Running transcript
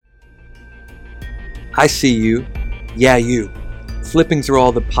I see you, yeah, you, flipping through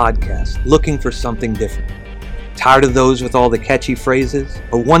all the podcasts, looking for something different. Tired of those with all the catchy phrases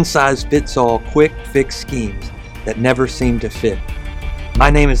or one-size-fits-all quick fix schemes that never seem to fit? My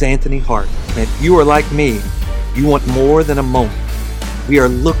name is Anthony Hart, and if you are like me, you want more than a moment. We are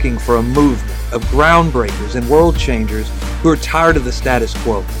looking for a movement of groundbreakers and world changers who are tired of the status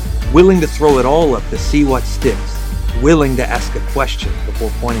quo, willing to throw it all up to see what sticks, willing to ask a question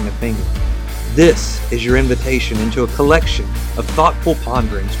before pointing a finger. This is your invitation into a collection of thoughtful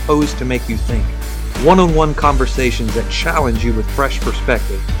ponderings posed to make you think, one-on-one conversations that challenge you with fresh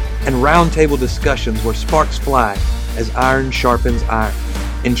perspective, and roundtable discussions where sparks fly as iron sharpens iron.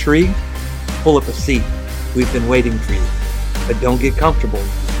 Intrigued? Pull up a seat. We've been waiting for you. But don't get comfortable.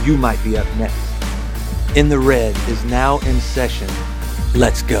 You might be up next. In the Red is now in session.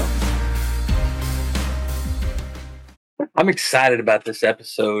 Let's go. I'm excited about this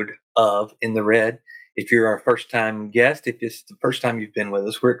episode of In the Red. If you're our first-time guest, if it's the first time you've been with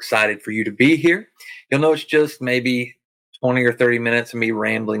us, we're excited for you to be here. You'll know it's just maybe 20 or 30 minutes of me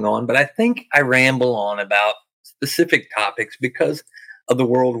rambling on, but I think I ramble on about specific topics because of the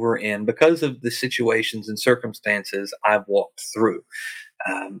world we're in, because of the situations and circumstances I've walked through.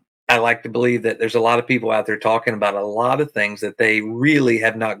 I like to believe that there's a lot of people out there talking about a lot of things that they really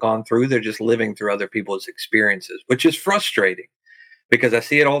have not gone through. They're just living through other people's experiences, which is frustrating because I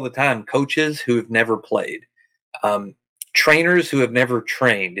see it all the time. Coaches who have never played, trainers who have never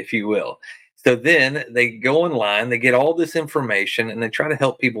trained, if you will. So then they go online, they get all this information, and they try to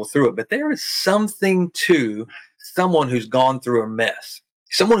help people through it. But there is something to someone who's gone through a mess,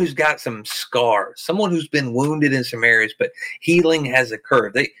 someone who's got some scars, someone who's been wounded in some areas, but healing has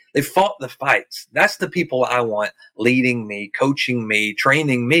occurred. They fought the fights. That's the people I want leading me, coaching me,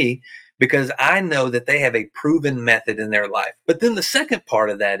 training me, because I know that they have a proven method in their life. But then the second part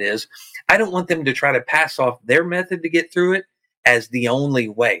of that is I don't want them to try to pass off their method to get through it as the only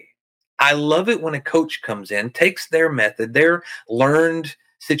way. I love it when a coach comes in, takes their method, their learned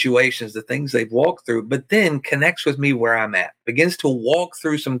situations, the things they've walked through, but then connects with me where I'm at, begins to walk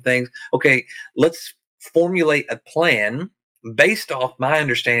through some things. Okay, let's formulate a plan based off my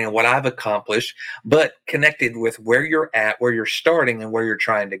understanding of what I've accomplished, but connected with where you're at, where you're starting, and where you're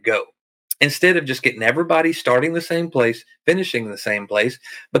trying to go. Instead of just getting everybody starting the same place, finishing the same place,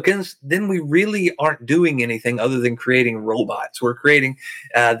 because then we really aren't doing anything other than creating robots. We're creating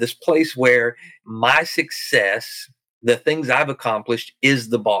this place where my success, the things I've accomplished, is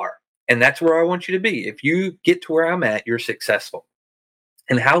the bar. And that's where I want you to be. If you get to where I'm at, you're successful.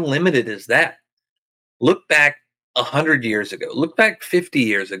 And how limited is that? Look back 100 years ago, look back 50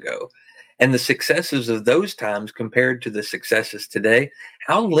 years ago, and the successes of those times compared to the successes today.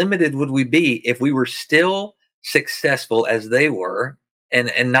 How limited would we be if we were still successful as they were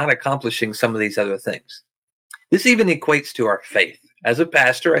and not accomplishing some of these other things? This even equates to our faith. As a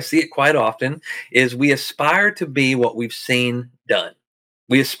pastor, I see it quite often, is we aspire to be what we've seen done.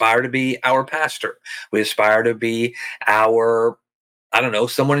 We aspire to be our pastor. We aspire to be our, I don't know,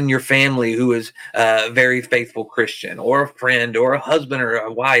 someone in your family who is a very faithful Christian, or a friend, or a husband, or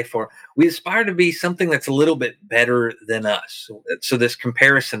a wife, or we aspire to be something that's a little bit better than us. So this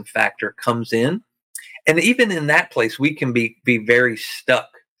comparison factor comes in. And even in that place, we can be very stuck.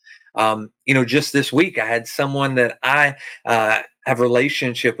 Just this week, I had someone that I have a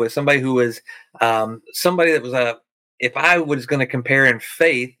relationship with, somebody who was somebody that was if I was going to compare in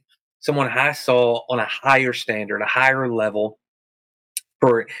faith, someone I saw on a higher standard, a higher level,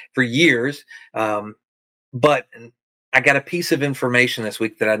 for years, but I got a piece of information this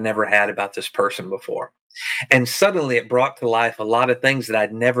week that I'd never had about this person before. And suddenly it brought to life a lot of things that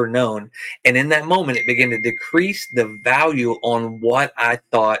I'd never known. And in that moment, it began to decrease the value on what I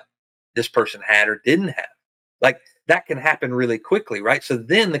thought this person had or didn't have. Like, that can happen really quickly, right? So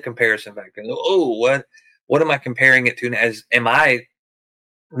then the comparison factor, oh, what am I comparing it to? Am I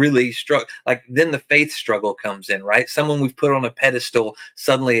really struggle? Like, then the faith struggle comes in, right? Someone we've put on a pedestal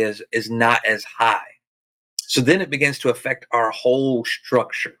suddenly is not as high. So then it begins to affect our whole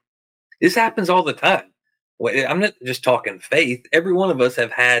structure. This happens all the time. I'm not just talking faith. Every one of us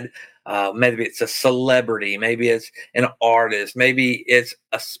have had, maybe it's a celebrity, maybe it's an artist, maybe it's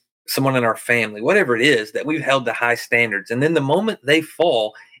someone in our family, whatever it is, that we've held to high standards. And then the moment they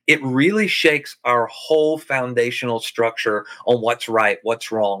fall, it really shakes our whole foundational structure on what's right,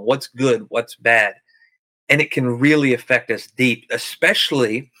 what's wrong, what's good, what's bad. And it can really affect us deep,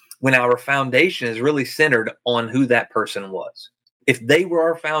 especially when our foundation is really centered on who that person was. If they were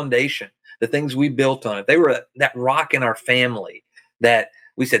our foundation, the things we built on, if they were that rock in our family that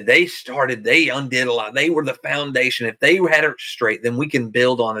We said they undid a lot. They were the foundation. If they had it straight, then we can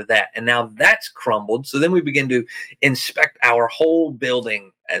build onto that. And now that's crumbled. So then we begin to inspect our whole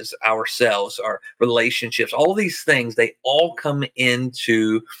building as ourselves, our relationships, all these things, they all come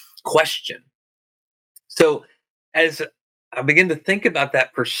into question. So as I begin to think about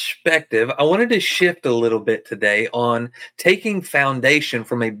that perspective, I wanted to shift a little bit today on taking foundation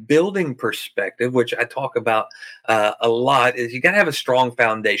from a building perspective, which I talk about a lot. Is you got to have a strong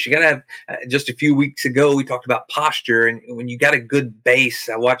foundation. You got to have. Just a few weeks ago, we talked about posture, and when you got a good base.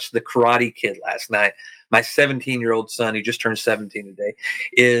 I watched The Karate Kid last night. My 17-year-old son, who just turned 17 today,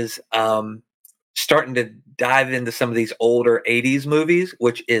 is starting to dive into some of these older 80s movies,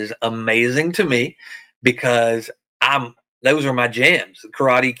 which is amazing to me because I'm those are my jams. The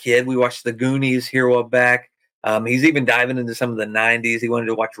Karate Kid. We watched The Goonies here a while back. He's even diving into some of the 90s. He wanted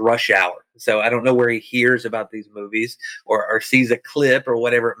to watch Rush Hour. So I don't know where he hears about these movies or sees a clip or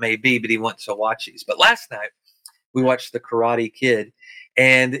whatever it may be, but he wants to watch these. But last night, we watched The Karate Kid.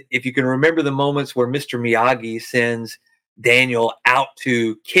 And if you can remember the moments where Mr. Miyagi sends Daniel out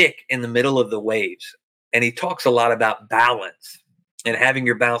to kick in the middle of the waves, and he talks a lot about balance and having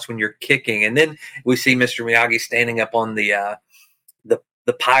your balance when you're kicking. And then we see Mr. Miyagi standing up on the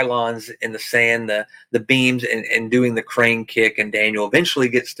pylons in the sand, the beams, and doing the crane kick. And Daniel eventually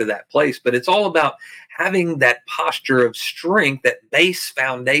gets to that place. But it's all about having that posture of strength, that base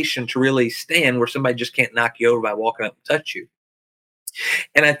foundation to really stand where somebody just can't knock you over by walking up and touch you.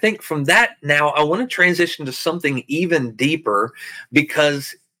 And I think from that now I want to transition to something even deeper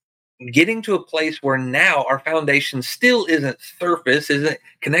because getting to a place where now our foundation still isn't surface, isn't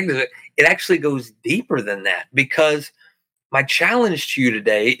connected, it actually goes deeper than that. Because my challenge to you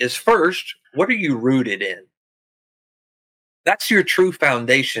today is first, what are you rooted in? That's your true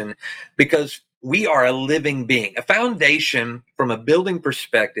foundation because we are a living being. A foundation, from a building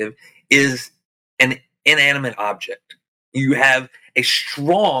perspective, is an inanimate object. You have a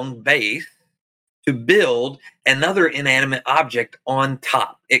strong base to build another inanimate object on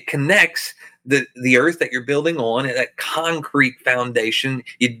top. It connects the earth that you're building on, that concrete foundation.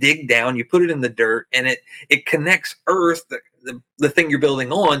 You dig down, you put it in the dirt, and it connects earth, the thing you're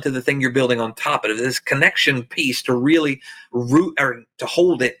building on, to the thing you're building on top of it. This connection piece to really root or to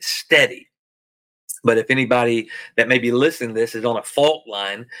hold it steady. But if anybody that may be listening to this is on a fault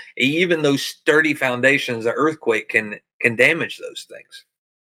line, even those sturdy foundations, the earthquake can damage those things.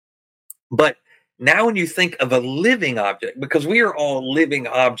 But now when you think of a living object, because we are all living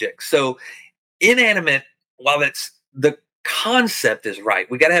objects, so inanimate, while it's the concept is right,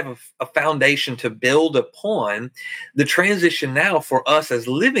 we got to have a foundation to build upon. The transition now for us as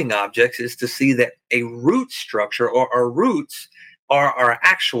living objects is to see that a root structure, or our roots, are our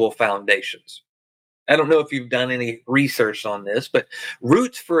actual foundations. I don't know if you've done any research on this, but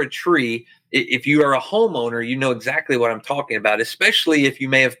roots for a tree, if you are a homeowner, you know exactly what I'm talking about, especially if you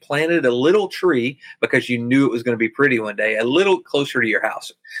may have planted a little tree because you knew it was going to be pretty one day, a little closer to your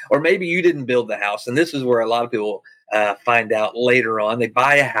house. Or maybe you didn't build the house. And this is where a lot of people find out later on. They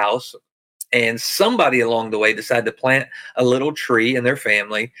buy a house, and somebody along the way decided to plant a little tree in their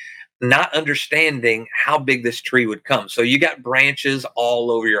family, not understanding how big this tree would come. So you got branches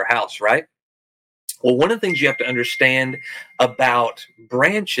all over your house, right? Well, one of the things you have to understand about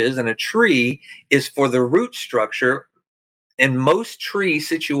branches and a tree is, for the root structure, in most tree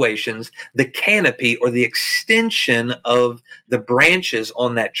situations, the canopy or the extension of the branches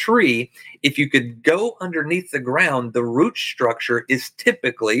on that tree, if you could go underneath the ground, the root structure is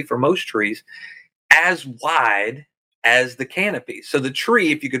typically, for most trees, as wide as the canopy. So the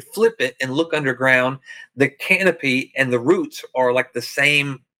tree, if you could flip it and look underground, the canopy and the roots are like the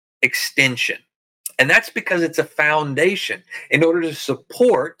same extension. And that's because it's a foundation. In order to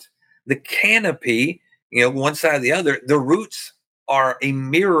support the canopy, one side or the other, the roots are a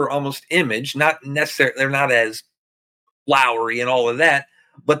mirror almost image, not necessarily, they're not as flowery and all of that,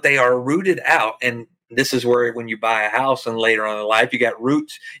 but they are rooted out. And this is where, when you buy a house and later on in life, you got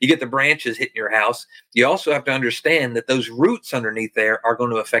roots, you get the branches hitting your house. You also have to understand that those roots underneath there are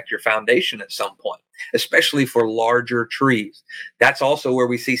going to affect your foundation at some point, especially for larger trees. That's also where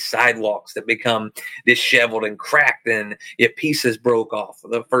we see sidewalks that become disheveled and cracked, and yet pieces broke off.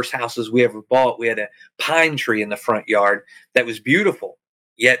 The first houses we ever bought, we had a pine tree in the front yard that was beautiful.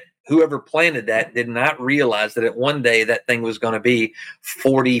 Yet whoever planted that did not realize that at one day that thing was going to be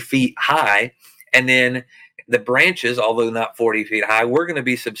 40 feet high. And then the branches, although not 40 feet high, were going to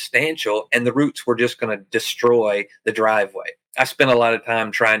be substantial, and the roots were just going to destroy the driveway. I spent a lot of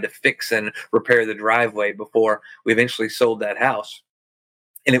time trying to fix and repair the driveway before we eventually sold that house.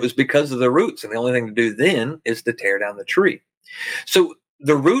 And it was because of the roots. And the only thing to do then is to tear down the tree. So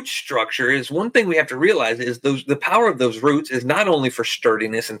the root structure is one thing we have to realize is the power of those roots is not only for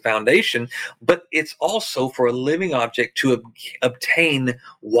sturdiness and foundation, but it's also for a living object to obtain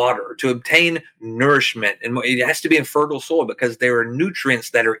water, to obtain nourishment. And it has to be in fertile soil because there are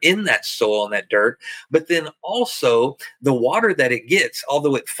nutrients that are in that soil and that dirt. But then also the water that it gets,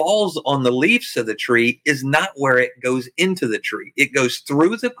 although it falls on the leaves of the tree, is not where it goes into the tree. It goes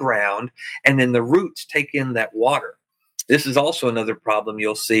through the ground, and then the roots take in that water. This is also another problem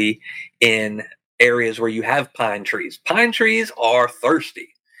you'll see in areas where you have pine trees. Pine trees are thirsty.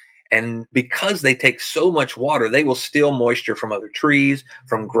 And because they take so much water, they will steal moisture from other trees,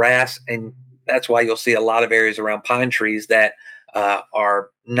 from grass. And that's why you'll see a lot of areas around pine trees that are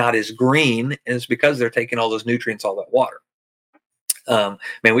not as green. And it's because they're taking all those nutrients, all that water.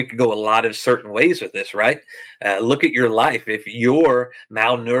 Man, we could go a lot of certain ways with this, right? Look at your life. If you're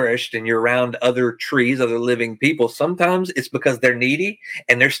malnourished and you're around other trees, other living people, sometimes it's because they're needy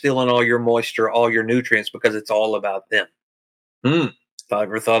and they're stealing all your moisture, all your nutrients because it's all about them. Hmm. Have I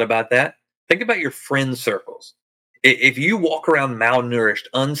ever thought about that? Think about your friend circles. If you walk around malnourished,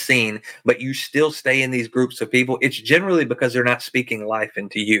 unseen, but you still stay in these groups of people, it's generally because they're not speaking life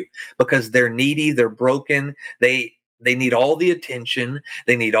into you, because they're needy, they're broken, they need all the attention,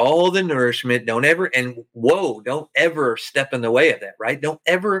 they need all the nourishment. Don't ever step in the way of that, right? Don't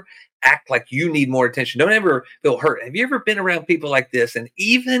ever act like you need more attention. Don't ever feel hurt. Have you ever been around people like this? And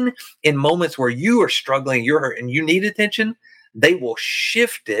even in moments where you are struggling, you're hurt, and you need attention, they will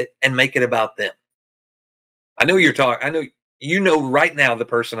shift it and make it about them. I know you're talking. I know you know right now the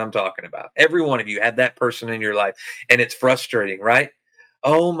person I'm talking about. Every one of you had that person in your life, and it's frustrating, right?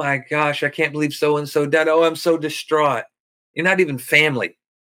 Oh my gosh, I can't believe so and so died. Oh, I'm so distraught. You're not even family.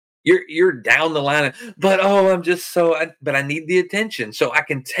 You're down the line, but oh, but I need the attention, so I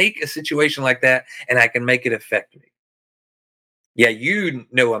can take a situation like that and I can make it affect me. Yeah, you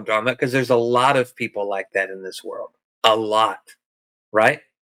know what I'm talking about because there's a lot of people like that in this world. A lot, right?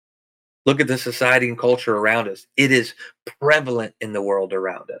 Look at the society and culture around us. It is prevalent in the world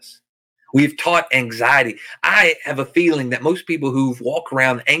around us. We've taught anxiety. I have a feeling that most people who walk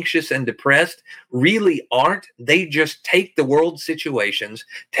around anxious and depressed really aren't. They just take the world situations,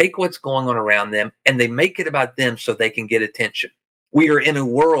 take what's going on around them, and they make it about them so they can get attention. We are in a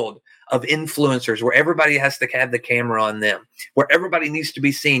world of influencers where everybody has to have the camera on them, where everybody needs to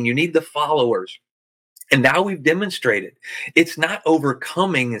be seen. You need the followers. And now we've demonstrated it's not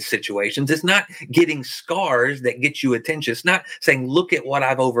overcoming situations. It's not getting scars that get you attention. It's not saying, look at what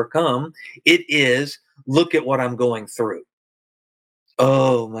I've overcome. It is, look at what I'm going through.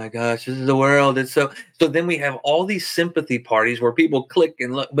 Oh my gosh, this is the world. It's so then we have all these sympathy parties where people click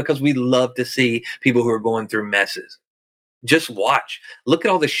and look because we love to see people who are going through messes. Just watch. Look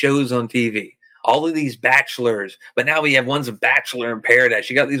at all the shows on TV. All of these bachelors, but now we have one's a bachelor in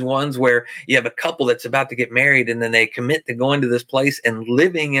paradise. You got these ones where you have a couple that's about to get married and then they commit to going to this place and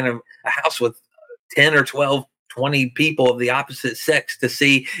living in a house with 10 or 12, 20 people of the opposite sex to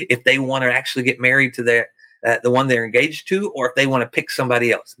see if they want to actually get married to the one they're engaged to or if they want to pick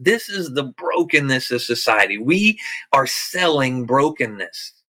somebody else. This is the brokenness of society. We are selling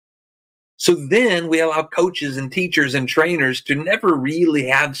brokenness. So then we allow coaches and teachers and trainers to never really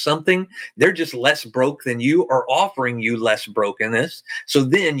have something. They're just less broke than you or offering you less brokenness. So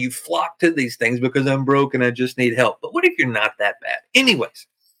then you flock to these things because I'm broken. I just need help. But what if you're not that bad? Anyways,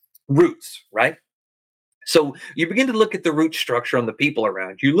 roots, right? So you begin to look at the root structure on the people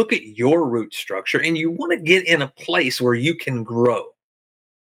around you. Look at your root structure and you want to get in a place where you can grow.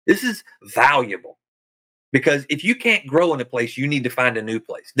 This is valuable. Because if you can't grow in a place, you need to find a new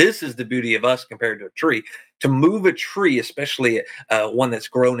place. This is the beauty of us compared to a tree. To move a tree, especially one that's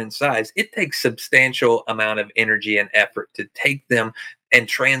grown in size, it takes substantial amount of energy and effort to take them and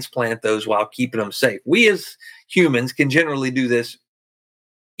transplant those while keeping them safe. We as humans can generally do this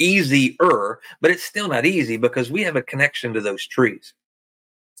easier, but it's still not easy because we have a connection to those trees.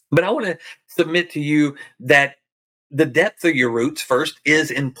 But I want to submit to you that the depth of your roots first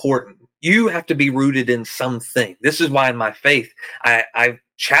is important. You have to be rooted in something. This is why in my faith, I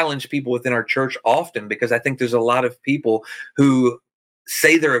challenge people within our church often because I think there's a lot of people who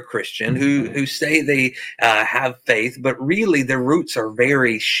say they're a Christian, who say they have faith, but really their roots are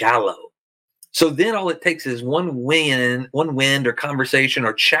very shallow. So then all it takes is one wind or conversation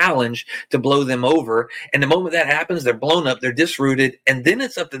or challenge to blow them over. And the moment that happens, they're blown up, they're disrooted. And then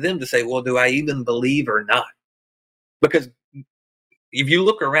it's up to them to say, well, do I even believe or not? Because if you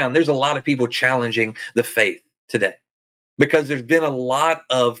look around, there's a lot of people challenging the faith today because there's been a lot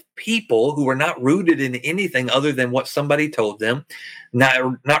of people who are not rooted in anything other than what somebody told them,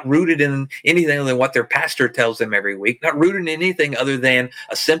 not rooted in anything other than what their pastor tells them every week, not rooted in anything other than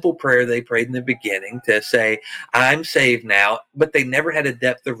a simple prayer they prayed in the beginning to say, I'm saved now, but they never had a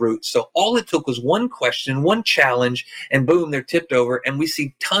depth of roots. So all it took was one question, one challenge, and boom, they're tipped over. And we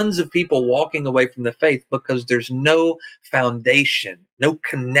see tons of people walking away from the faith because there's no foundation, no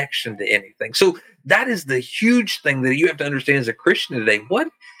connection to anything. So that is the huge thing that you have to understand as a Christian today. What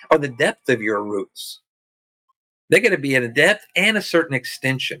are the depth of your roots? They're going to be at a depth and a certain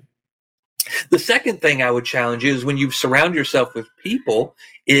extension. The second thing I would challenge you is when you surround yourself with people,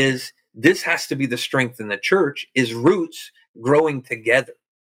 is this has to be the strength in the church, is roots growing together.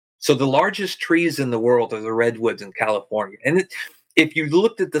 So the largest trees in the world are the redwoods in California. And if you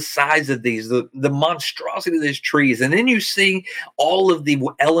looked at the size of these, the monstrosity of these trees, and then you see all of the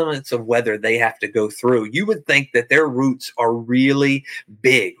elements of weather they have to go through, you would think that their roots are really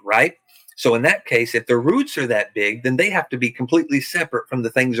big, right? So in that case, if their roots are that big, then they have to be completely separate from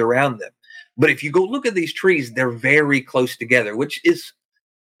the things around them. But if you go look at these trees, they're very close together, which is,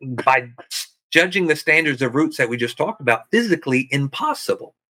 by judging the standards of roots that we just talked about, physically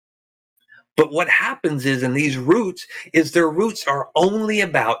impossible. But what happens is in these roots is their roots are only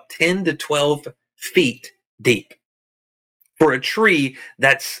about 10 to 12 feet deep. For a tree,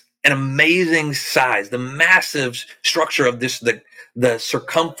 that's an amazing size. The massive structure of this, the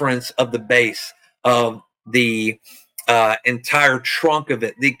circumference of the base of the entire trunk of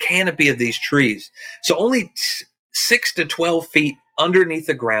it, the canopy of these trees. So only 6 to 12 feet underneath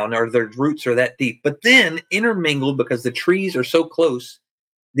the ground, or their roots are that deep. But then intermingled, because the trees are so close,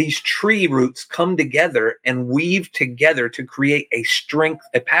 these tree roots come together and weave together to create a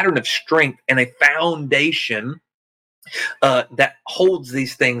pattern of strength and a foundation that holds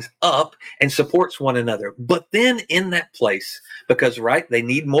these things up and supports one another. But then in that place, because right, they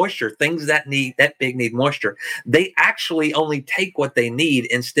need moisture, things that big need moisture, they actually only take what they need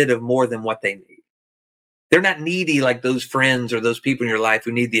instead of more than what they need. They're not needy like those friends or those people in your life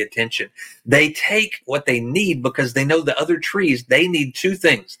who need the attention. They take what they need because they know the other trees, they need two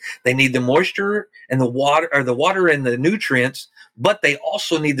things. They need the moisture and the water, or the water and the nutrients, but they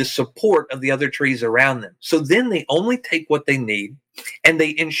also need the support of the other trees around them. So then they only take what they need, and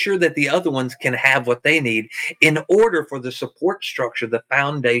they ensure that the other ones can have what they need in order for the support structure, the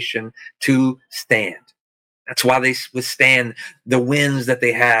foundation, to stand. That's why they withstand the winds that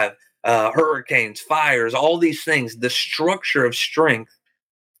they have, hurricanes, fires, all these things. The structure of strength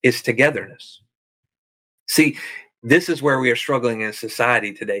is togetherness. See, this is where we are struggling in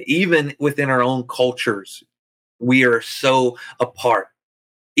society today. Even within our own cultures, we are so apart.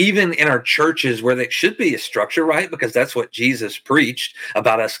 Even in our churches, where there should be a structure, right? Because that's what Jesus preached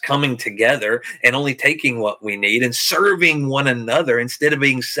about, us coming together and only taking what we need and serving one another instead of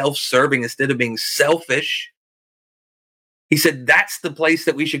being self-serving, instead of being selfish. He said that's the place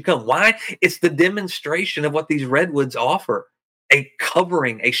that we should come. Why? It's the demonstration of what these redwoods offer: a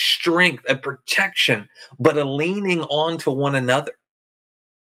covering, a strength, a protection, but a leaning on to one another.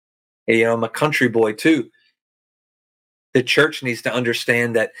 You know, I'm a country boy too. The church needs to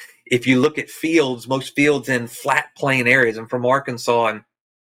understand that if you look at fields, most fields in flat plain areas, and from Arkansas, and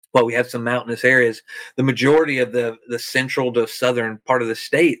well, we have some mountainous areas, the majority of the central to southern part of the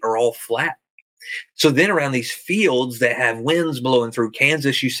state are all flat. So then around these fields that have winds blowing through,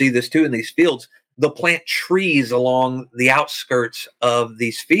 Kansas, you see this too in these fields, they'll plant trees along the outskirts of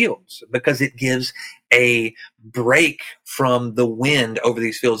these fields because it gives a break from the wind over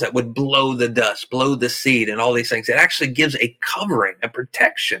these fields that would blow the dust, blow the seed, and all these things. It actually gives a covering, a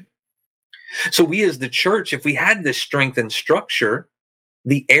protection. So we as the church, if we had this strength and structure,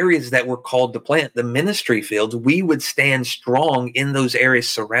 the areas that we're called to plant, the ministry fields, we would stand strong in those areas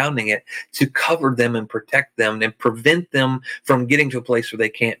surrounding it to cover them and protect them and prevent them from getting to a place where they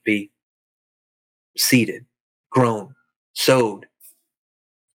can't be seeded, grown, sowed.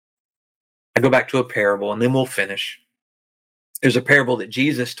 I go back to a parable and then we'll finish. There's a parable that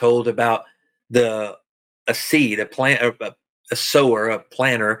Jesus told about a seed, a sower, a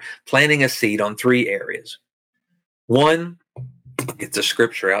planter planting a seed on three areas. One, get the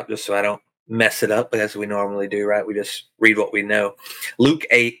scripture out just so I don't mess it up, as we normally do, right? We just read what we know. Luke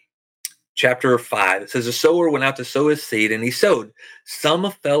 8, chapter 5, it says, "The sower went out to sow his seed, and he sowed.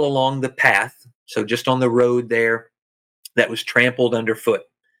 Some fell along the path," so just on the road there, "that was trampled underfoot.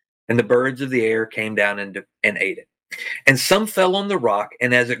 And the birds of the air came down and ate it. And some fell on the rock,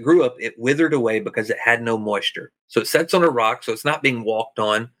 and as it grew up, it withered away because it had no moisture." So it sets on a rock, so it's not being walked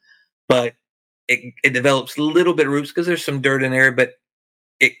on, but it develops a little bit of roots because there's some dirt in there, but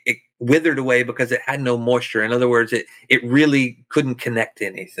it withered away because it had no moisture. In other words, it really couldn't connect to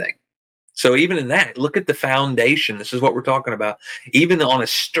anything. So even in that, look at the foundation. This is what we're talking about. Even on a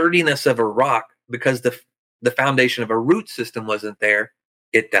sturdiness of a rock, because the foundation of a root system wasn't there,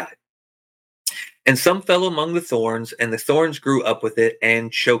 it died. And some fell among the thorns, and the thorns grew up with it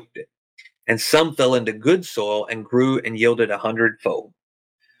and choked it. And some fell into good soil and grew and yielded 100-fold.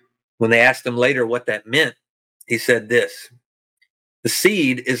 When they asked him later what that meant, he said this: the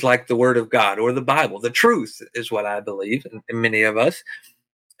seed is like the word of God or the Bible. The truth is what I believe, and many of us.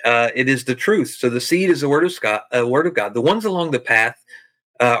 It is the truth. So the seed is the word of God. Word of God. The ones along the path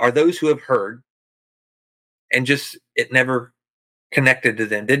are those who have heard, and just it never connected to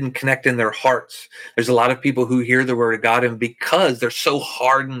them, didn't connect in their hearts. There's a lot of people who hear the word of God, and because they're so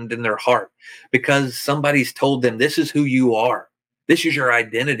hardened in their heart, because somebody's told them this is who you are, this is your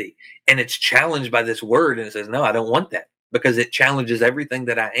identity, and it's challenged by this word, and it says, no, I don't want that, because it challenges everything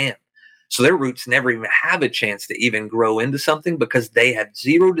that I am. So their roots never even have a chance to even grow into something because they have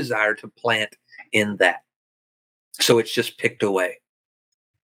zero desire to plant in that. So it's just picked away.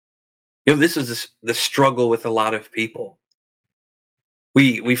 This is the struggle with a lot of people.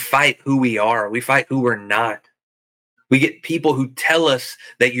 We fight who we are. We fight who we're not. We get people who tell us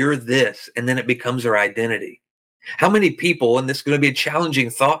that you're this, and then it becomes our identity. How many people, and this is going to be a challenging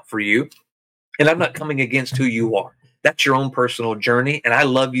thought for you, and I'm not coming against who you are. That's your own personal journey, and I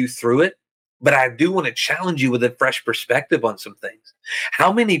love you through it. But I do want to challenge you with a fresh perspective on some things.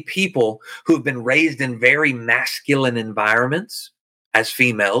 How many people who have been raised in very masculine environments as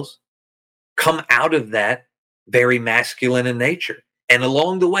females come out of that very masculine in nature? And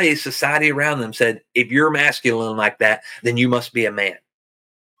along the way, society around them said, if you're masculine like that, then you must be a man.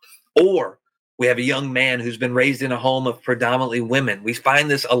 Or we have a young man who's been raised in a home of predominantly women. We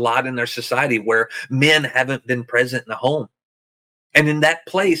find this a lot in our society where men haven't been present in the home. And in that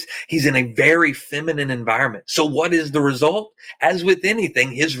place, he's in a very feminine environment. So what is the result? As with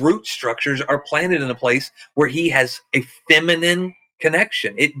anything, his root structures are planted in a place where he has a feminine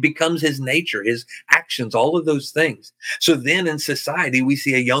connection. It becomes his nature, his actions, all of those things. So then in society, we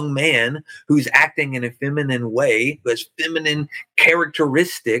see a young man who's acting in a feminine way, who has feminine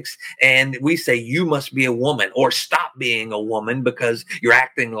characteristics, and we say, you must be a woman, or stop being a woman because you're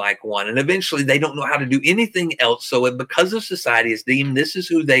acting like one. And eventually they don't know how to do anything else. So because of society is deemed this is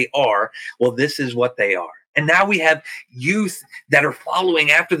who they are, well, this is what they are. And now we have youth that are following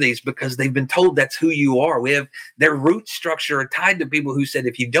after these because they've been told that's who you are. We have their root structure are tied to people who said,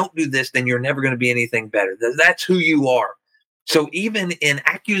 if you don't do this, then you're never going to be anything better. That's who you are. So even in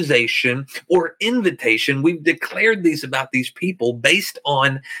accusation or invitation, we've declared these about these people based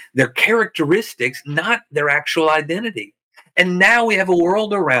on their characteristics, not their actual identity. And now we have a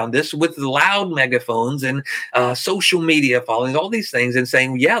world around us with loud megaphones and social media following all these things and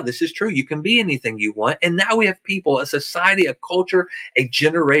saying, yeah, this is true. You can be anything you want. And now we have people, a society, a culture, a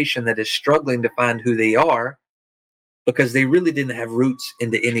generation that is struggling to find who they are because they really didn't have roots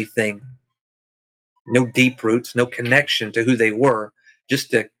into anything. No deep roots, no connection to who they were,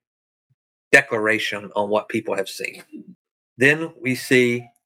 just a declaration on what people have seen. Then we see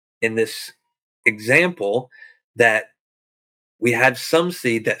in this example that we have some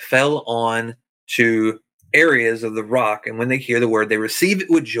seed that fell on to areas of the rock, and when they hear the word, they receive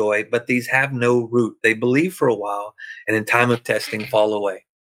it with joy, but these have no root. They believe for a while, and in time of testing, fall away.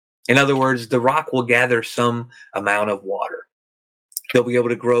 In other words, the rock will gather some amount of water. They'll be able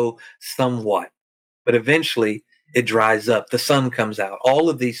to grow somewhat, but eventually it dries up. The sun comes out, all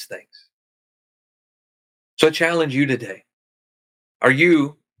of these things. So I challenge you today. Are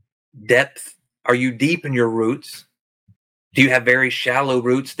you depth? Are you deep in your roots? Do you have very shallow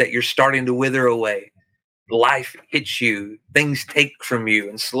roots that you're starting to wither away? Life hits you, things take from you,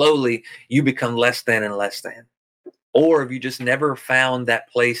 and slowly you become less than and less than. Or have you just never found that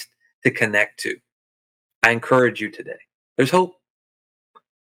place to connect to? I encourage you today. There's hope,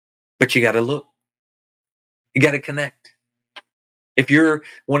 but you got to look. You got to connect. If you're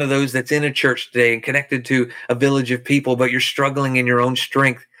one of those that's in a church today and connected to a village of people, but you're struggling in your own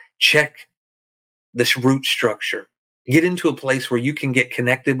strength, check this root structure. Get into a place where you can get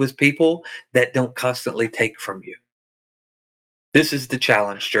connected with people that don't constantly take from you. This is the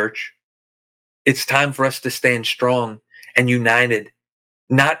challenge, church. It's time for us to stand strong and united,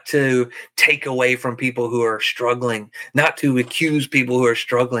 not to take away from people who are struggling, not to accuse people who are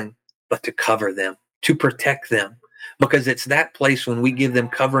struggling, but to cover them, to protect them. Because it's that place when we give them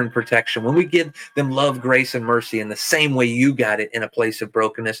cover and protection, when we give them love, grace, and mercy in the same way you got it in a place of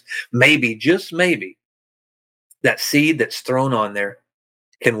brokenness, maybe, just maybe, that seed that's thrown on there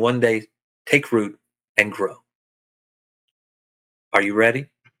can one day take root and grow. Are you ready?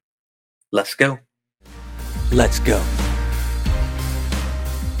 Let's go. Let's go.